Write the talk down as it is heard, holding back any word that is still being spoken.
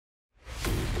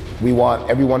We want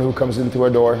everyone who comes in through our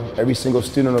door, every single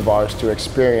student of ours, to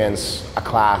experience a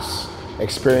class,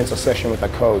 experience a session with a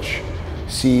coach.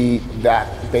 See,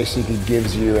 that basically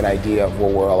gives you an idea of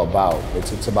what we're all about.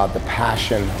 It's about the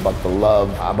passion, about the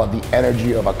love, about the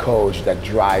energy of a coach that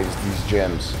drives these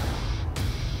gyms.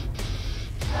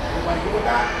 Everybody good with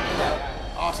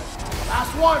that? Awesome.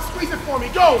 Last one, squeeze it for me,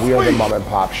 go! We are the mom and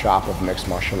pop shop of mixed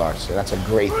martial arts, and that's a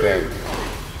great thing.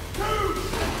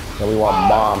 And we want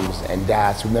moms and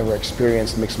dads who've never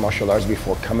experienced mixed martial arts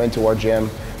before come into our gym,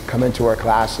 come into our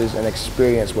classes, and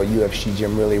experience what UFC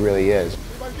Gym really, really is.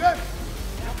 Everybody good?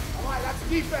 All right, that's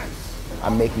defense.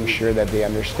 I'm making sure that they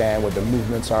understand what the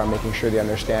movements are, I'm making sure they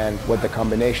understand what the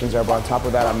combinations are, but on top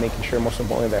of that, I'm making sure, most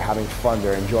importantly, they're having fun,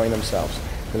 they're enjoying themselves,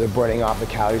 that they're burning off the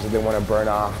calories that they want to burn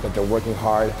off, that they're working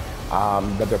hard,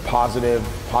 that they're positive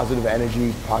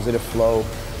energy, positive flow.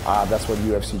 That's what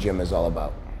UFC Gym is all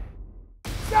about.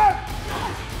 Set!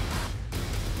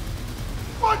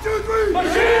 1, 2, 3!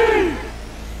 Machine!